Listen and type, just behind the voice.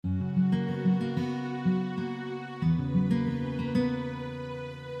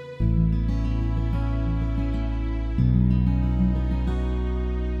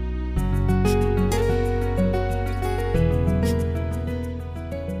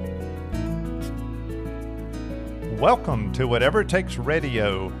Welcome to Whatever It Takes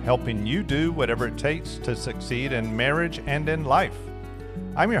Radio, helping you do whatever it takes to succeed in marriage and in life.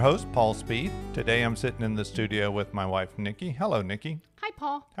 I'm your host, Paul Speed. Today I'm sitting in the studio with my wife, Nikki. Hello, Nikki. Hi,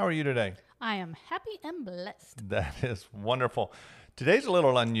 Paul. How are you today? I am happy and blessed. That is wonderful. Today's a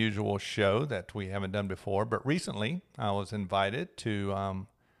little unusual show that we haven't done before, but recently I was invited to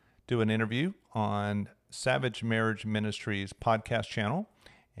do an interview on Savage Marriage Ministries podcast channel.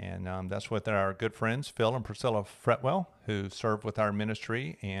 And that's with our good friends, Phil and Priscilla Fretwell, who serve with our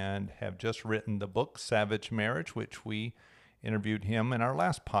ministry and have just written the book, Savage Marriage, which we interviewed him in our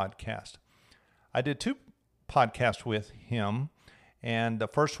last podcast. I did two podcasts with him, and the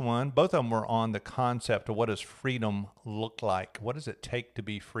first one, both of them were on the concept of what does freedom look like? What does it take to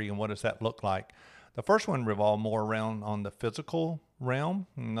be free, and what does that look like? The first one revolved more around on the physical realm,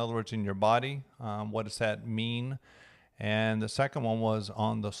 in other words, in your body. What does that mean? And the second one was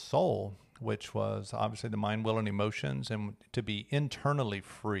on the soul, which was obviously the mind, will, and emotions, and to be internally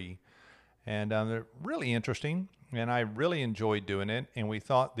free. And they're really interesting, and I really enjoyed doing it. And we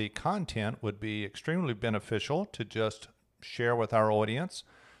thought the content would be extremely beneficial to just share with our audience.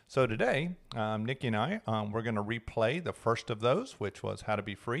 So today, Nikki and I, we're going to replay the first of those, which was how to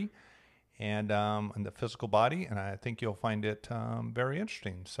be free, and the physical body, and I think you'll find it very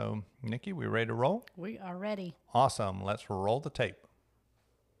interesting. So, Nikki, we ready to roll? We are ready. Awesome. Let's roll the tape.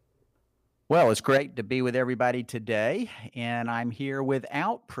 Well, it's great to be with everybody today, and I'm here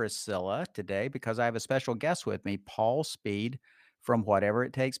without Priscilla today because I have a special guest with me, Paul Speed from Whatever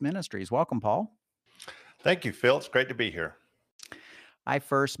It Takes Ministries. Welcome, Paul. Thank you, Phil. It's great to be here. I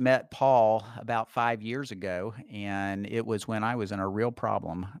first met Paul about 5 years ago, and it was when I was in a real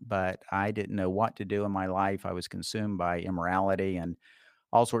problem, but I didn't know what to do in my life. I was consumed by immorality and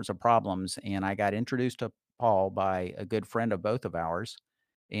all sorts of problems, and I got introduced to Paul by a good friend of both of ours,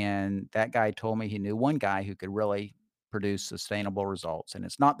 and that guy told me he knew one guy who could really produce sustainable results. And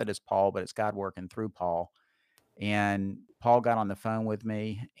it's not that it's Paul, but it's God working through Paul. And Paul got on the phone with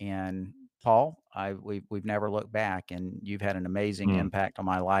me, and Paul, we've never looked back, and you've had an amazing impact on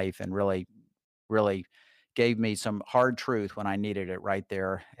my life, and really gave me some hard truth when I needed it right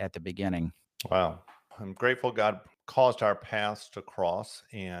there at the beginning. Wow. I'm grateful God caused our paths to cross,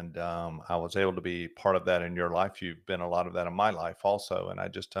 and I was able to be part of that in your life. You've been a lot of that in my life also, and I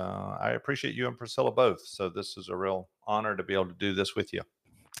just I appreciate you and Priscilla both. So this is a real honor to be able to do this with you.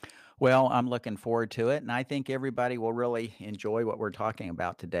 Well, I'm looking forward to it, and I think everybody will really enjoy what we're talking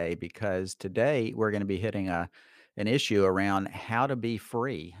about today, because today we're going to be hitting an issue around how to be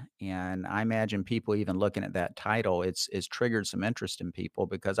free. And I imagine people even looking at that title, it's triggered some interest in people,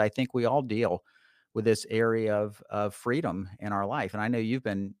 because I think we all deal with this area of freedom in our life. And I know you've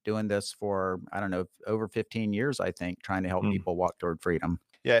been doing this for, I don't know, over 15 years, I think, trying to help people walk toward freedom.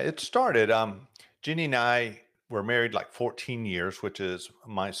 Yeah, it started, Ginny and I were married like 14 years, which is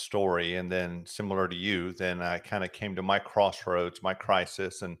my story. And then similar to you, then I kind of came to my crossroads, my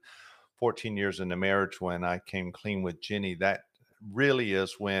crisis, and 14 years into marriage when I came clean with Ginny. That really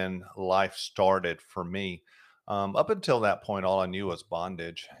is when life started for me. Up until that point, all I knew was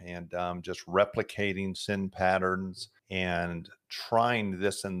bondage and just replicating sin patterns and trying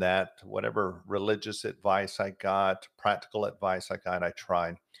this and that. Whatever religious advice I got, practical advice I got, I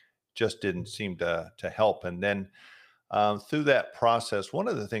tried. Just didn't seem to help. And then through that process, one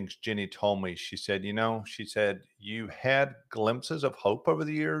of the things Ginny told me, she said, you had glimpses of hope over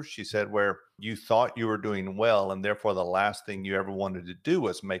the years. She said, where you thought you were doing well, and therefore the last thing you ever wanted to do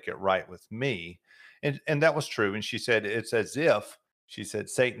was make it right with me. And that was true. And she said, it's as if, she said,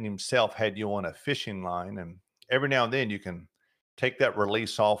 Satan himself had you on a fishing line, and every now and then you can take that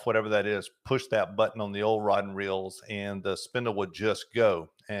release off, whatever that is, push that button on the old rod and reels, and the spindle would just go.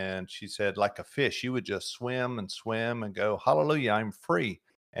 And she said, like a fish, you would just swim and go, hallelujah, I'm free.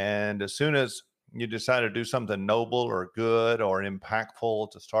 And as soon as you decide to do something noble or good or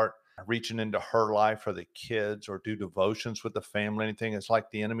impactful, to start reaching into her life or the kids or do devotions with the family, anything, it's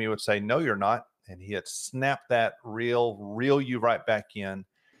like the enemy would say, no, you're not. And he had snapped that reel you right back in.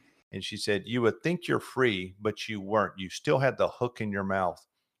 And she said, you would think you're free, but you weren't. You still had the hook in your mouth.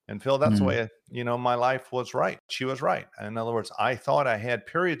 And Phil, that's the way, my life was right. She was right. In other words, I thought I had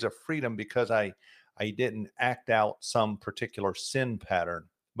periods of freedom because I didn't act out some particular sin pattern,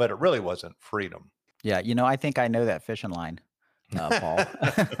 but it really wasn't freedom. Yeah. I think I know that fishing line, Paul.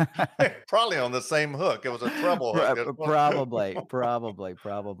 Probably on the same hook. It was a treble hook. Probably.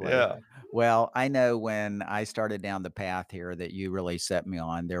 Yeah. Well, I know when I started down the path here that you really set me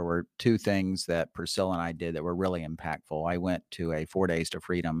on, there were two things that Priscilla and I did that were really impactful. I went to a 4 Days to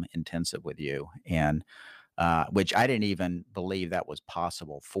Freedom intensive with you, and which I didn't even believe that was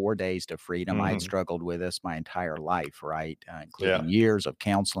possible. 4 days to freedom. I had Hmm. struggled with this my entire life, right? Yeah. Including years of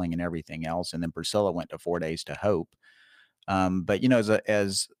counseling and everything else. And then Priscilla went to 4 days to hope. But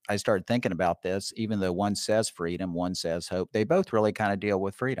as I started thinking about this, even though one says freedom, one says hope, they both really kind of deal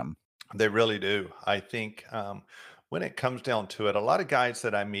with freedom. They really do. I think when it comes down to it, a lot of guys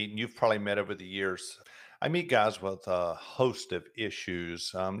that I meet, and you've probably met over the years, I meet guys with a host of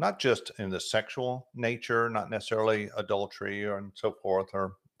issues, not just in the sexual nature, not necessarily adultery or and so forth,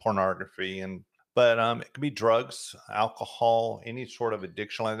 or pornography, but it could be drugs, alcohol, any sort of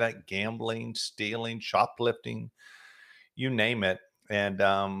addiction like that, gambling, stealing, shoplifting, you name it. And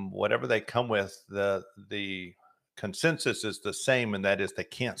whatever they come with, the consensus is the same, and that is they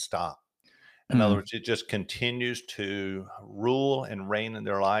can't stop. In other Mm, words, it just continues to rule and reign in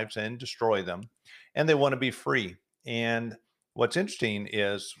their lives and destroy them, and they want to be free. And what's interesting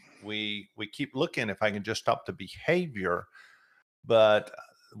is we keep looking if I can just stop the behavior, but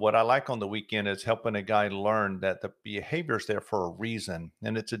what I like on the weekend is helping a guy learn that the behavior is there for a reason,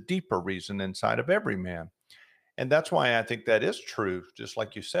 and it's a deeper reason inside of every man. And that's why I think that is true, just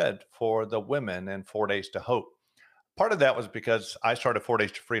like you said, for the women and 4 days to hope. Part of that was because I started 4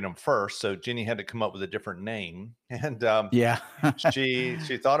 days to freedom first, so Jenny had to come up with a different name, and yeah. she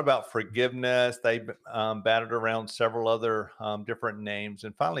thought about forgiveness. They batted around several other different names,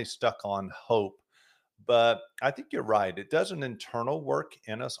 and finally stuck on hope. But I think you're right. It does an internal work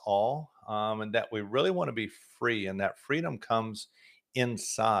in us all, and that we really want to be free, and that freedom comes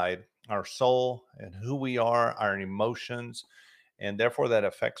inside our soul and who we are, our emotions, and therefore that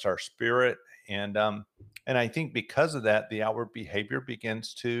affects our spirit. And I think because of that, the outward behavior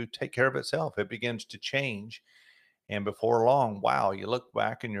begins to take care of itself. It begins to change, and before long, wow, you look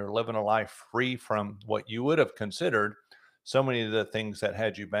back and you're living a life free from what you would have considered so many of the things that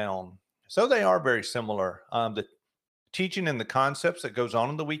had you bound. So they are very similar. The teaching and the concepts that goes on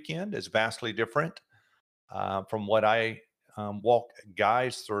in the weekend is vastly different from what I walk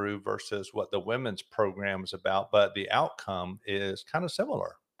guys through versus what the women's program is about, but the outcome is kind of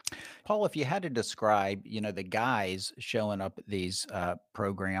similar. Paul, if you had to describe, the guys showing up at these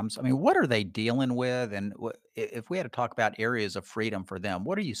programs, I mean, what are they dealing with? And if we had to talk about areas of freedom for them,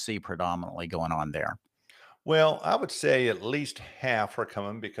 what do you see predominantly going on there? Well, I would say at least half are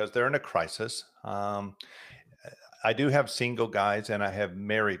coming because they're in a crisis. I do have single guys and I have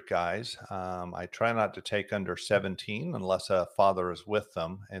married guys. I try not to take under 17 unless a father is with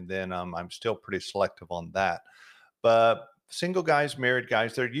them. And then I'm still pretty selective on that. But single guys, married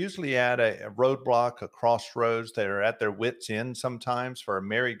guys, they're usually at a roadblock, a crossroads. They're at their wits' end sometimes. For a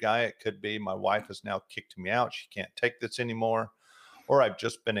married guy, it could be my wife has now kicked me out. She can't take this anymore, or I've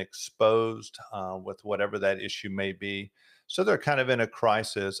just been exposed with whatever that issue may be. So they're kind of in a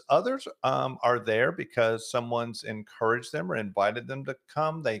crisis. Others are there because someone's encouraged them or invited them to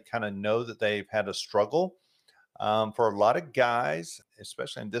come. They kind of know that they've had a struggle. For a lot of guys,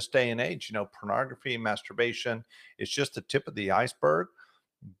 especially in this day and age, pornography and masturbation is just the tip of the iceberg.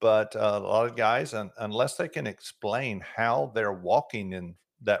 But a lot of guys, unless they can explain how they're walking in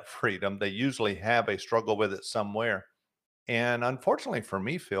that freedom, they usually have a struggle with it somewhere. And unfortunately for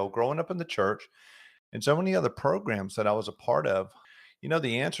me, Phil, growing up in the church and so many other programs that I was a part of,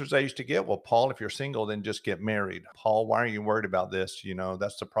 the answers I used to get, well, Paul, if you're single, then just get married. Paul, why are you worried about this?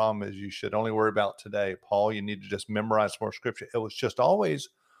 That's the problem is you should only worry about today. Paul, you need to just memorize more scripture. It was just always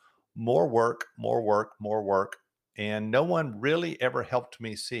more work, more work, more work. And no one really ever helped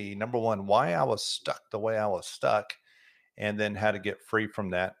me see, number one, why I was stuck the way I was stuck and then how to get free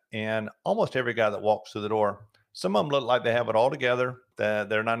from that. And almost every guy that walks through the door, some of them look like they have it all together. That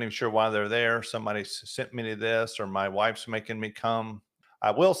they're not even sure why they're there. Somebody sent me to this, or my wife's making me come.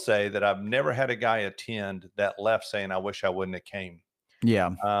 I will say that I've never had a guy attend that left saying, "I wish I wouldn't have came."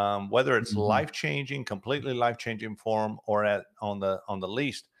 Yeah. Whether it's Mhm. life changing, completely life changing for them, or on the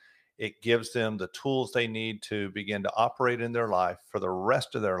least, it gives them the tools they need to begin to operate in their life for the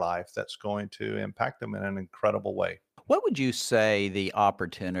rest of their life. That's going to impact them in an incredible way. What would you say the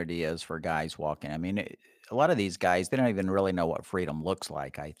opportunity is for guys walking? I mean, a lot of these guys, they don't even really know what freedom looks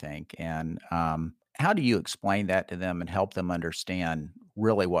like, I think. And how do you explain that to them and help them understand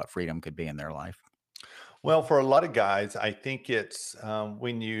really what freedom could be in their life? Well, for a lot of guys, I think it's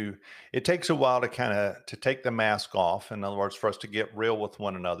it takes a while to to take the mask off. In other words, for us to get real with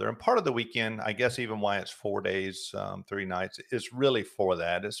one another. And part of the weekend, I guess, even why it's 4 days, 3 nights, is really for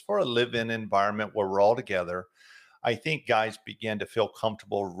that. It's for a live-in environment where we're all together. I think guys begin to feel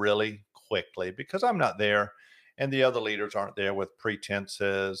comfortable really quickly because I'm not there. And the other leaders aren't there with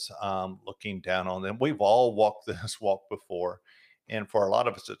pretenses, looking down on them. We've all walked this walk before. And for a lot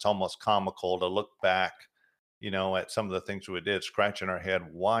of us, it's almost comical to look back at some of the things we did, scratching our head,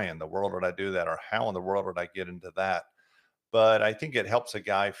 why in the world did I do that? Or how in the world did I get into that? But I think it helps a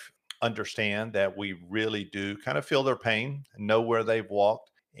guy understand that we really do kind of feel their pain, know where they've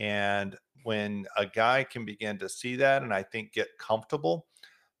walked. And when a guy can begin to see that and I think get comfortable,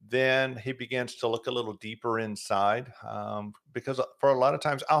 then he begins to look a little deeper inside. Because for a lot of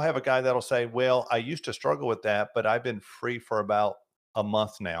times, I'll have a guy that'll say, well, I used to struggle with that, but I've been free for about a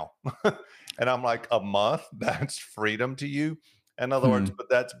month now. And I'm like, a month? That's freedom to you? In other words, Hmm. but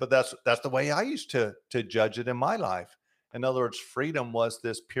that's the way I used to judge it in my life. In other words, freedom was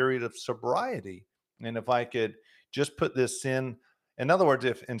this period of sobriety. And if I could just put this in other words,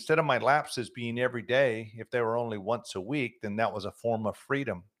 if instead of my lapses being every day, if they were only once a week, then that was a form of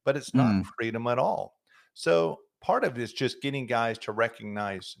freedom. But it's not Mm. freedom at all. So part of it is just getting guys to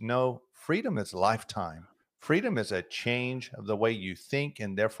recognize no, freedom is lifetime. Freedom is a change of the way you think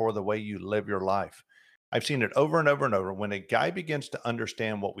and therefore the way you live your life. I've seen it over and over and over. When a guy begins to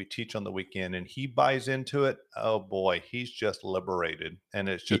understand what we teach on the weekend and he buys into it, oh boy, he's just liberated. And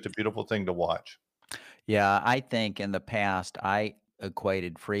it's Y- just a beautiful thing to watch. Yeah, I think in the past I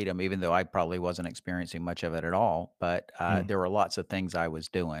equated freedom, even though I probably wasn't experiencing much of it at all. But Mm, there were lots of things I was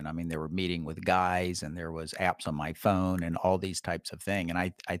doing. I mean, there were meeting with guys, and there was apps on my phone, and all these types of things. And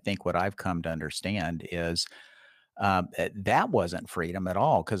I think what I've come to understand is that wasn't freedom at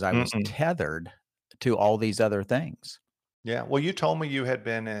all because I was mm-mm. tethered to all these other things. Yeah. Well, you told me you had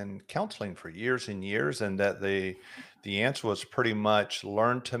been in counseling for years and years, and that the answer was pretty much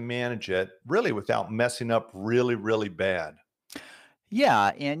learn to manage it really without messing up really, really bad.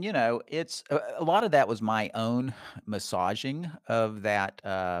 Yeah, and it's a lot of that was my own massaging of that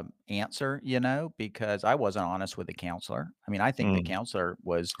answer, because I wasn't honest with the counselor. I mean, I think the Mm. counselor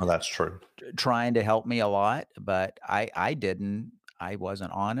was Oh, that's true. trying to help me a lot, but I didn't. I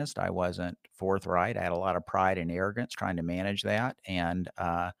wasn't honest. I wasn't forthright. I had a lot of pride and arrogance trying to manage that, and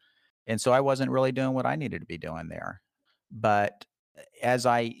so I wasn't really doing what I needed to be doing there. But as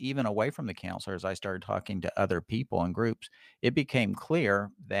I even away from the counselor, as I started talking to other people in groups, it became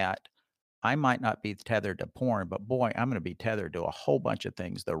clear that I might not be tethered to porn, but boy, I'm going to be tethered to a whole bunch of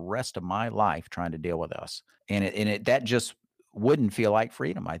things the rest of my life trying to deal with us. And that just wouldn't feel like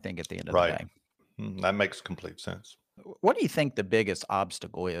freedom, I think, at the end of the Right. day. That makes complete sense. What do you think the biggest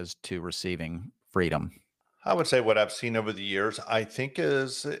obstacle is to receiving freedom? I would say what I've seen over the years, I think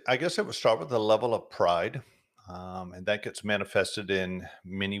is, I guess it would start with a level of pride. And that gets manifested in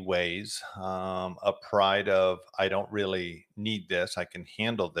many ways. A pride of, I don't really need this, I can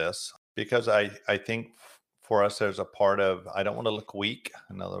handle this. Because I think for us, there's a part of, I don't want to look weak.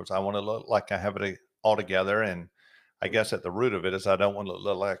 In other words, I want to look like I have it all together. And I guess at the root of it is, I don't want to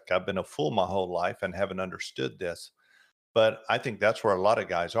look like I've been a fool my whole life and haven't understood this. But I think that's where a lot of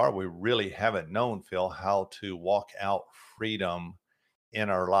guys are. We really haven't known, Phil, how to walk out freedom in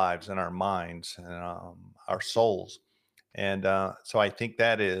our lives, in our minds, and our souls. And so I think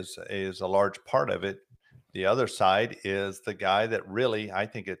that is a large part of it. The other side is the guy that really, I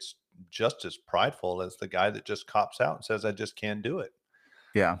think it's just as prideful as the guy that just cops out and says, "I just can't do it,"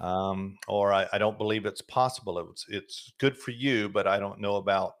 Yeah. or I don't believe it's possible. It's good for you, but I don't know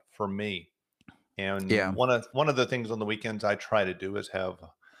about for me. And Yeah. one of the things on the weekends I try to do is have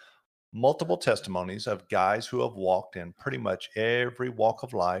multiple testimonies of guys who have walked in pretty much every walk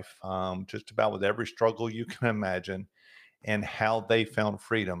of life, just about with every struggle you can imagine, and how they found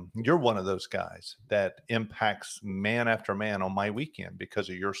freedom. You're one of those guys that impacts man after man on my weekend because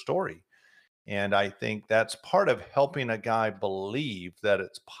of your story. And I think that's part of helping a guy believe that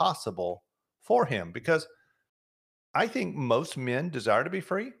it's possible for him because I think most men desire to be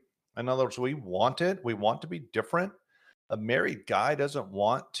free. In other words, we want it. We want to be different. A married guy doesn't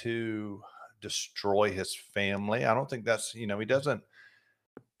want to destroy his family. I don't think that's, he doesn't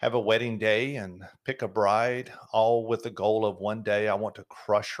have a wedding day and pick a bride all with the goal of one day I want to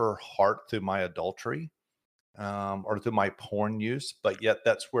crush her heart through my adultery, or through my porn use. But yet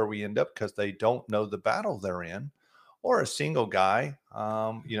that's where we end up because they don't know the battle they're in. Or a single guy,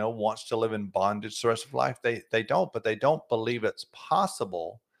 wants to live in bondage the rest of life. They don't, but they don't believe it's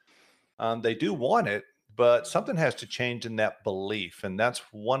possible. They do want it, but something has to change in that belief. And that's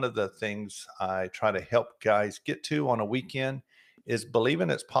one of the things I try to help guys get to on a weekend is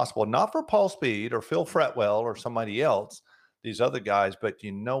believing it's possible, not for Paul Speed or Phil Fretwell or somebody else, these other guys, but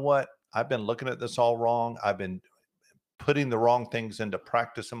you know what? I've been looking at this all wrong. I've been putting the wrong things into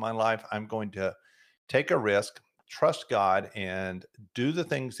practice in my life. I'm going to take a risk, trust God, and do the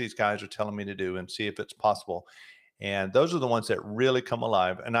things these guys are telling me to do and see if it's possible. And those are the ones that really come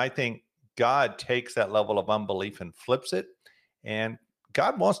alive. And I think God takes that level of unbelief and flips it and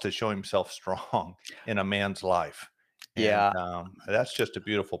God wants to show himself strong in a man's life. And Yeah. that's just a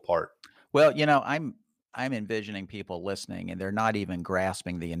beautiful part. Well, I'm envisioning people listening and they're not even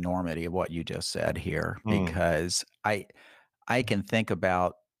grasping the enormity of what you just said here Mm, because I can think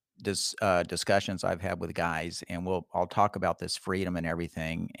about discussions I've had with guys and I'll talk about this freedom and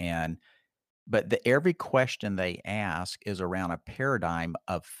everything but every question they ask is around a paradigm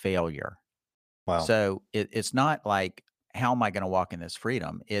of failure. wow. So it's not like, how am I going to walk in this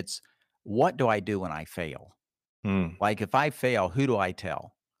freedom? It's, what do I do when I fail? Mm, Like, if I fail, who do I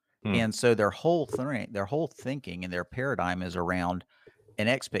tell? mm, And so their whole thinking and their paradigm is around an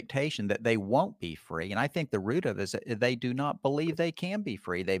expectation that they won't be free. And I think the root of it is that they do not believe they can be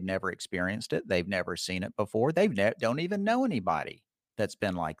free. They've never experienced it. They've never seen it before. Don't even know anybody that's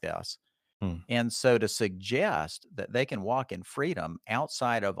been like this. mm. And so to suggest that they can walk in freedom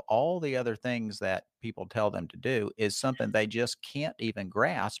outside of all the other things that people tell them to do is something they just can't even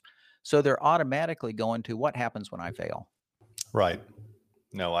grasp. So they're automatically going to, what happens when I fail? Right.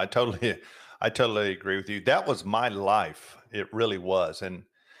 No, I totally agree with you. That was my life. It really was. And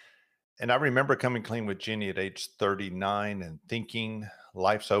I remember coming clean with Jenny at age 39 and thinking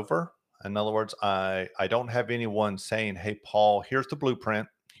life's over. In other words, I don't have anyone saying, "Hey, Paul, here's the blueprint.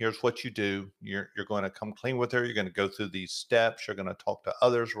 Here's what you do. You're going to come clean with her. You're going to go through these steps. You're going to talk to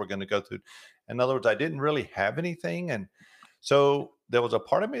others. We're going to go through." In other words, I didn't really have anything, and so there was a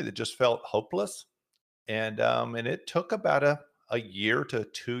part of me that just felt hopeless. And it took about a year to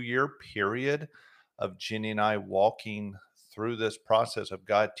 2 year period of Jenny and I walking through this process of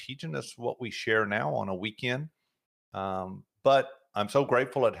God teaching us what we share now on a weekend. But I'm so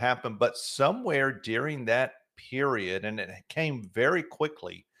grateful it happened. But somewhere during that period, and it came very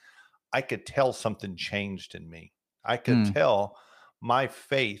quickly, I could tell something changed in me. I could Hmm. tell my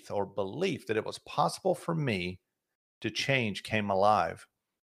faith or belief that it was possible for me to change came alive.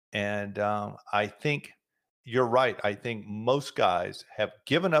 And I think you're right. I think most guys have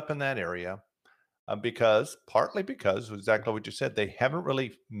given up in that area partly because exactly what you said, they haven't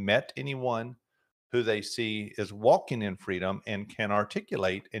really met anyone who they see is walking in freedom and can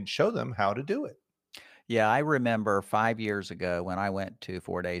articulate and show them how to do it. Yeah, I remember 5 years ago when I went to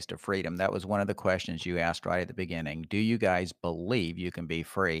 4 Days to Freedom, that was one of the questions you asked right at the beginning. Do you guys believe you can be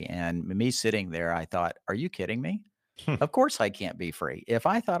free? And me sitting there, I thought, are you kidding me? Of course I can't be free. If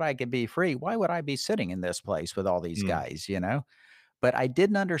I thought I could be free, why would I be sitting in this place with all these Mm, guys? But I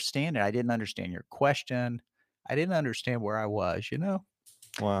didn't understand it. I didn't understand your question. I didn't understand where I was.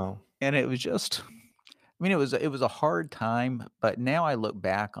 wow. And it was just, I mean, it was a hard time, but now I look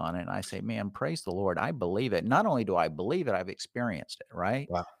back on it and I say, man, praise the Lord. I believe it. Not only do I believe it, I've experienced it, right?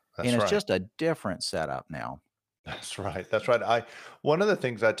 Wow. And That's it's right. just a different setup now. That's right. That's right. One of the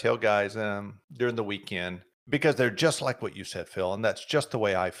things I tell guys during the weekend, because they're just like what you said, Phil, and that's just the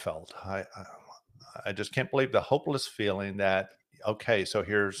way I felt. I just can't believe the hopeless feeling that, okay, so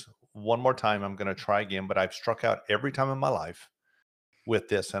here's one more time, I'm going to try again, but I've struck out every time in my life with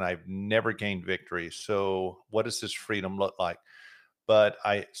this and I've never gained victory. So what does this freedom look like? But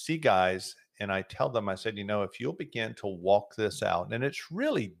I see guys and I tell them, I said, if you'll begin to walk this out, and it's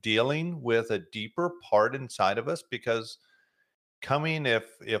really dealing with a deeper part inside of us, because coming,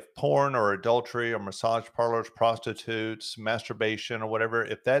 if porn or adultery or massage parlors, prostitutes, masturbation or whatever,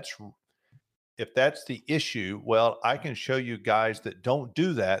 if that's the issue, well, I can show you guys that don't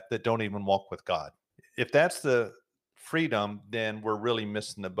do that, that don't even walk with God. If that's the freedom, then we're really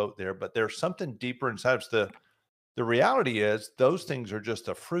missing the boat there. But there's something deeper inside us. The reality is those things are just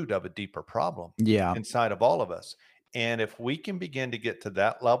a fruit of a deeper problem Yeah. inside of all of us. And if we can begin to get to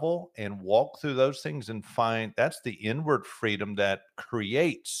that level and walk through those things and find, that's the inward freedom that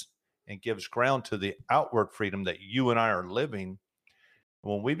creates and gives ground to the outward freedom that you and I are living.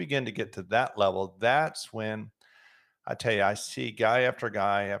 When we begin to get to that level, that's when I tell you, I see guy after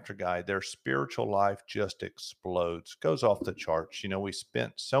guy after guy, their spiritual life just explodes, goes off the charts. We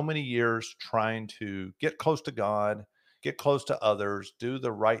spent so many years trying to get close to God, get close to others, do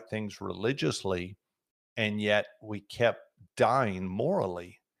the right things religiously, and yet we kept dying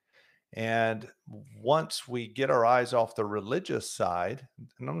morally. And once we get our eyes off the religious side,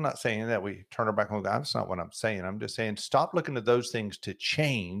 and I'm not saying that we turn our back on God, that's not what I'm saying. I'm just saying stop looking at those things to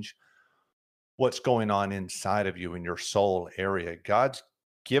change what's going on inside of you in your soul area. God's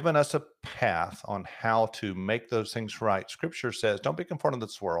given us a path on how to make those things right. Scripture says, don't be conformed to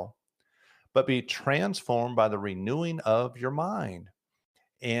this world, but be transformed by the renewing of your mind.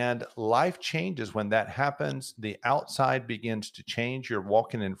 And life changes when that happens. The outside begins to change. You're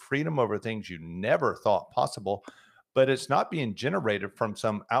walking in freedom over things you never thought possible, but it's not being generated from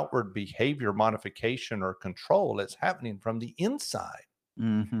some outward behavior modification or control. It's happening from the inside.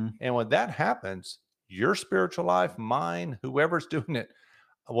 Mhm. And when that happens, your spiritual life, mine, whoever's doing it,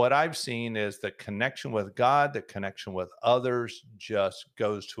 what I've seen is the connection with God, the connection with others just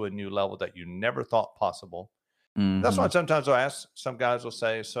goes to a new level that you never thought possible. That's why Mhm. sometimes I'll ask, some guys will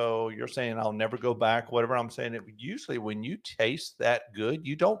say, "So you're saying I'll never go back?" Whatever I'm saying, it usually when you taste that good,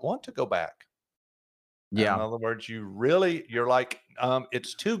 you don't want to go back. In Yeah. other words, you're like,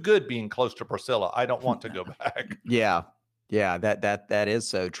 it's too good being close to Priscilla. I don't want to go back. Yeah. Yeah, that is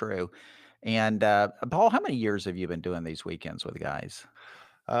so true. And, Paul, how many years have you been doing these weekends with guys?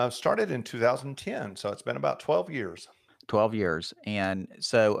 Started in 2010, so it's been about 12 years. 12 years. And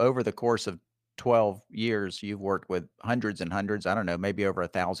so over the course of 12 years, you've worked with hundreds and hundreds, I don't know, maybe over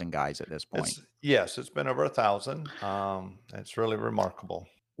 1,000 guys at this point. It's been over 1,000. It's really remarkable.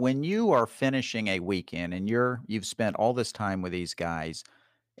 When you are finishing a weekend and you've spent all this time with these guys,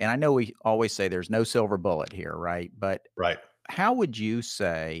 and I know we always say there's no silver bullet here, right? But Right. how would you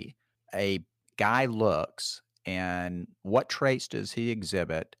say a guy looks and what traits does he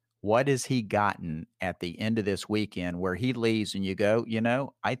exhibit? What has he gotten at the end of this weekend where he leaves and you go,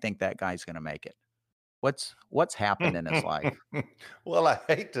 I think that guy's going to make it. What's happened in his life? Well, I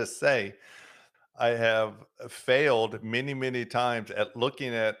hate to say, I have failed many, many times at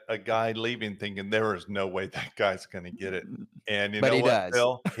looking at a guy leaving thinking there is no way that guy's going to get it. And you But know he what, does.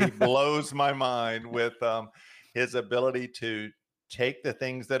 Phil? He blows my mind with his ability to take the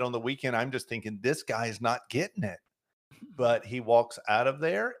things that on the weekend I'm just thinking this guy is not getting it. But he walks out of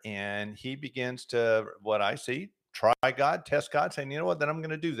there and he begins to, what I see, try God, test God, saying, you know what, then I'm going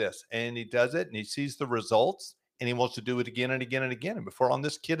to do this. And he does it and he sees the results and he wants to do it again and again and again. And before on,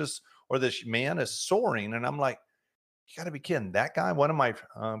 this kid is, or this man is soaring. And I'm like, you got to be kidding. That guy, one of my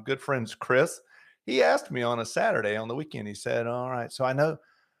good friends, Chris, he asked me on a Saturday on the weekend, he said, all right, so I know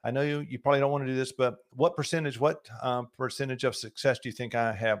you probably don't want to do this, but what percentage of success do you think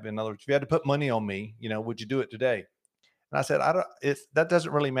I have? In other words, if you had to put money on me, would you do it today? And I said, I don't, that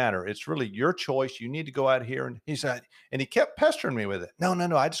doesn't really matter. It's really your choice. You need to go out here. And he said, and he kept pestering me with it. No, no,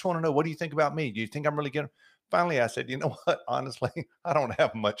 no. I just want to know, what do you think about me? Do you think I'm really good? Finally, I said, you know what? Honestly, I don't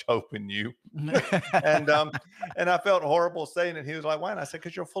have much hope in you. And, and I felt horrible saying it. He was like, why? And I said,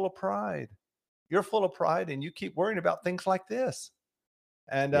 because you're full of pride. You're full of pride and you keep worrying about things like this.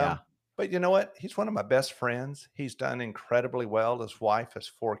 And, Yeah. but you know what? He's one of my best friends. He's done incredibly well. His wife has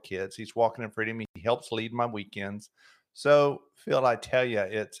 4 kids. He's walking in freedom. He helps lead my weekends. So, Phil, I tell you,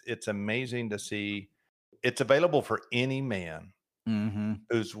 it's amazing to see. It's available for any man Mhm.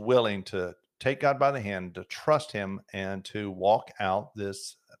 who's willing to take God by the hand, to trust Him, and to walk out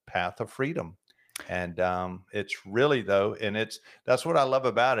this path of freedom. And it's really though, and that's what I love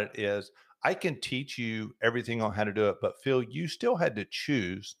about it is I can teach you everything on how to do it, but Phil, you still had to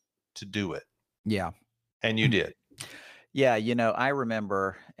choose to do it, Yeah. and you did. Yeah, I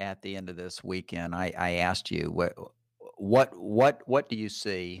remember at the end of this weekend, I asked you what do you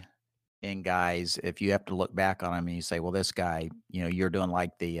see in guys if you have to look back on him and you say, well, this guy, you're doing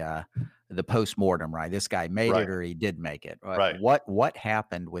like the postmortem, right? This guy made Right, it or he did make it. right. What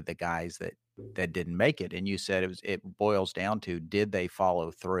happened with the guys that didn't make it? And you said it boils down to did they follow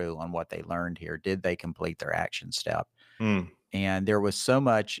through on what they learned here? Did they complete their action step? Mm, And there was so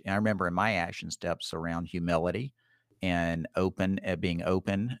much, I remember in my action steps around humility and being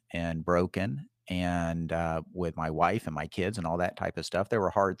open and broken and with my wife and my kids and all that type of stuff. There were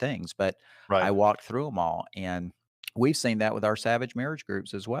hard things, but I right. walked through them all. And we've seen that with our Savage Marriage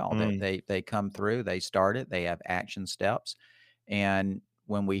groups as well, that Mm, they come through, they start it, they have action steps. And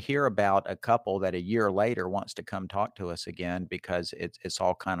when we hear about a couple that a year later wants to come talk to us again because it's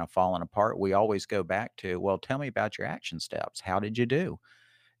all kind of fallen apart, we always go back to, well, tell me about your action steps. How did you do?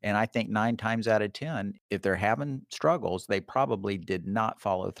 And I think 9 times out of 10, if they're having struggles, they probably did not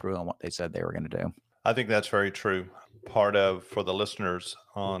follow through on what they said they were going to do. I think that's very true. Part of, for the listeners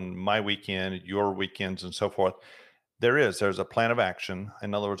on my weekend, your weekends, and so forth, there's a plan of action.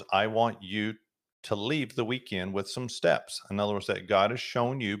 In other words, I want you to leave the weekend with some steps. In other words, that God has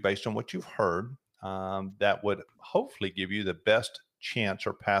shown you based on what you've heard, that would hopefully give you the best chance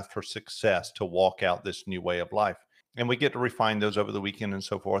or path for success to walk out this new way of life. And we get to refine those over the weekend and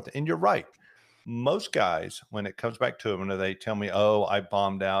so forth. And you're right. Most guys, when it comes back to them, and they tell me, oh, I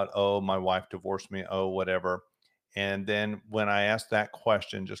bombed out. Oh, my wife divorced me. Oh, whatever. And then when I ask that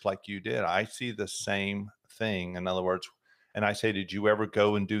question, just like you did, I see the same thing. In other words, and I say, did you ever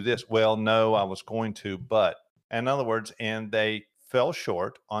go and do this? Well, no, I was going to, but in other words, and they fell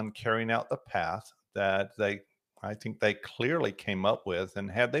short on carrying out the path that I think they clearly came up with.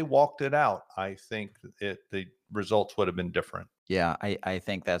 And had they walked it out, I think the results would have been different. Yeah, I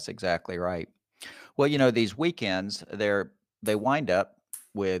think that's exactly right. Well, these weekends, they wind up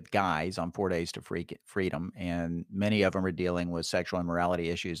with guys on 4 Days to Freedom, and many of them are dealing with sexual immorality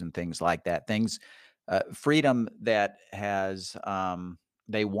issues and things like that. Things, freedom that has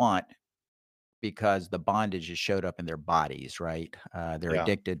they want because the bondage has showed up in their bodies, right? They're Yeah.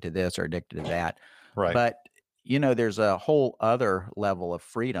 addicted to this or addicted to that. Right. But, there's a whole other level of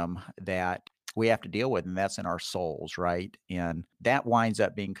freedom that we have to deal with, and that's in our souls, right? And that winds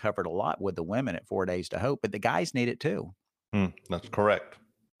up being covered a lot with the women at 4 Days to Hope, but the guys need it too. That's correct.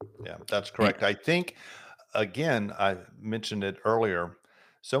 Yeah, that's And, correct. I think, again, I mentioned it earlier.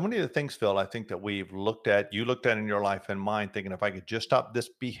 So many of the things, Phil, I think that you looked at in your life and mine, thinking if I could just stop this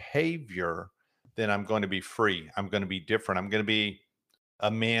behavior, then I'm going to be free. I'm going to be different. I'm going to be a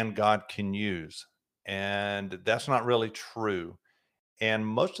man God can use. And that's not really true. And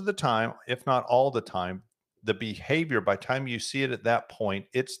most of the time, if not all the time, the behavior, by the time you see it at that point,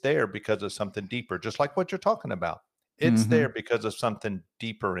 it's there because of something deeper, just like what you're talking about. It's there mhm. because of something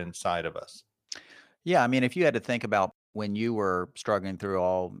deeper inside of us. Yeah, I mean, if you had to think about when you were struggling through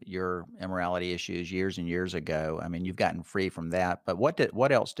all your immorality issues years and years ago, I mean, you've gotten free from that, but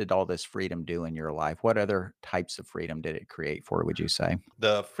what else did all this freedom do in your life? What other types of freedom did it create for, would you say?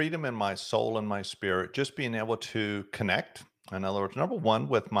 The freedom in my soul and my spirit, just being able to connect. In other words, number one,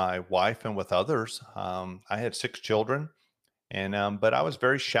 with my wife and with others. I had 6 children, and but I was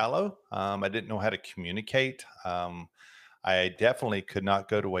very shallow. I didn't know how to communicate. I definitely could not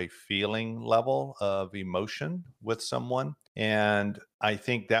go to a feeling level of emotion with someone. And I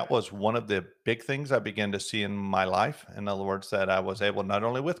think that was one of the big things I began to see in my life. In other words, that I was able, not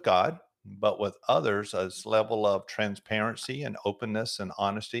only with God, but with others, as level of transparency and openness and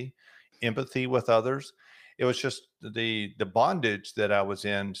honesty, empathy with others. It was just the bondage that I was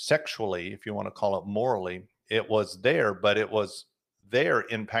in sexually, if you want to call it morally, it was there, but it was there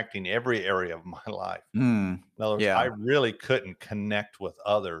impacting every area of my life. Mm, In other words, I yeah. really couldn't connect with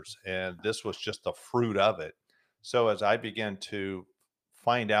others, and this was just the fruit of it. So as I began to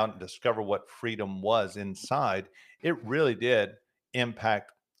find out and discover what freedom was inside, it really did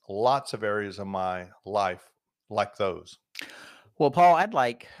impact lots of areas of my life like those. Well, Paul, I'd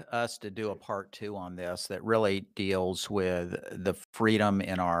like us to do a part two on this that really deals with the freedom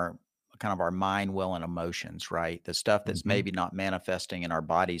in our kind of our mind, will, and emotions, right? The stuff that's Mhm. maybe not manifesting in our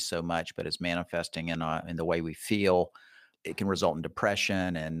bodies so much, but it's manifesting in the way we feel. It can result in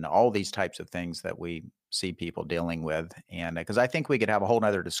depression and all these types of things that we see people dealing with. And because I think we could have a whole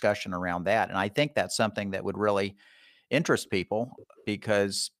nother discussion around that. And I think that's something that would really interest people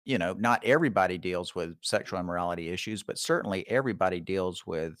because, not everybody deals with sexual immorality issues, but certainly everybody deals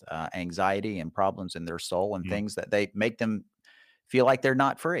with anxiety and problems in their soul and Mm, things that they make them feel like they're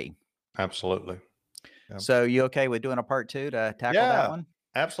not free. absolutely. Yeah. So, you okay with doing a part two to tackle that Yeah, one?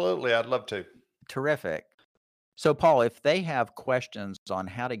 absolutely. I'd love to. Terrific. So, Paul, if they have questions on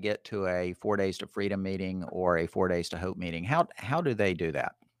how to get to a 4 Days to Freedom meeting or a 4 Days to Hope meeting, how do they do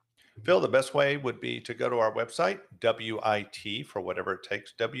that? Phil, the best way would be to go to our website, WIT for whatever it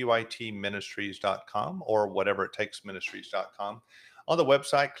takes, WITministries.com or whatever it takes ministries.com. On the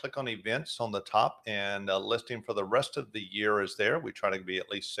website, click on events on the top, and a listing for the rest of the year is there. We try to be at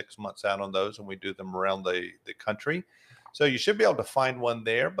least 6 months out on those, and we do them around the country. So you should be able to find one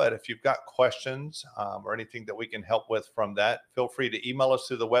there. But if you've got questions or anything that we can help with from that, feel free to email us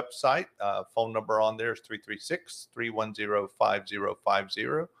through the website. Phone number on there is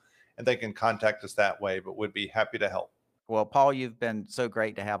 336-310-5050, and they can contact us that way, but we'd be happy to help. Well, Paul, you've been so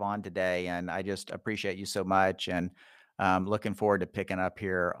great to have on today, and I just appreciate you so much. And looking forward to picking up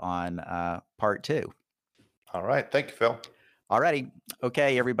here on part two. All right. Thank you, Phil. Alrighty.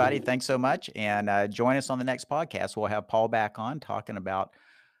 Okay, everybody. Thanks so much. And join us on the next podcast. We'll have Paul back on talking about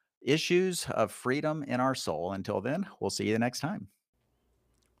issues of freedom in our soul. Until then, we'll see you the next time.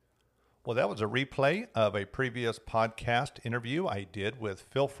 Well, that was a replay of a previous podcast interview I did with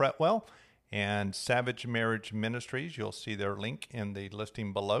Phil Fretwell and Savage Marriage Ministries. You'll see their link in the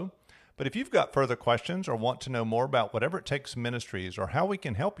listing below. But if you've got further questions or want to know more about Whatever It Takes Ministries or how we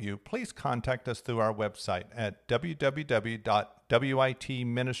can help you, please contact us through our website at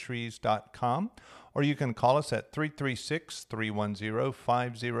www.witministries.com, or you can call us at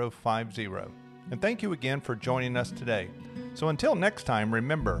 336-310-5050. And thank you again for joining us today. So until next time,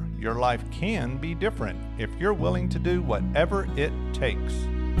 remember, your life can be different if you're willing to do whatever it takes.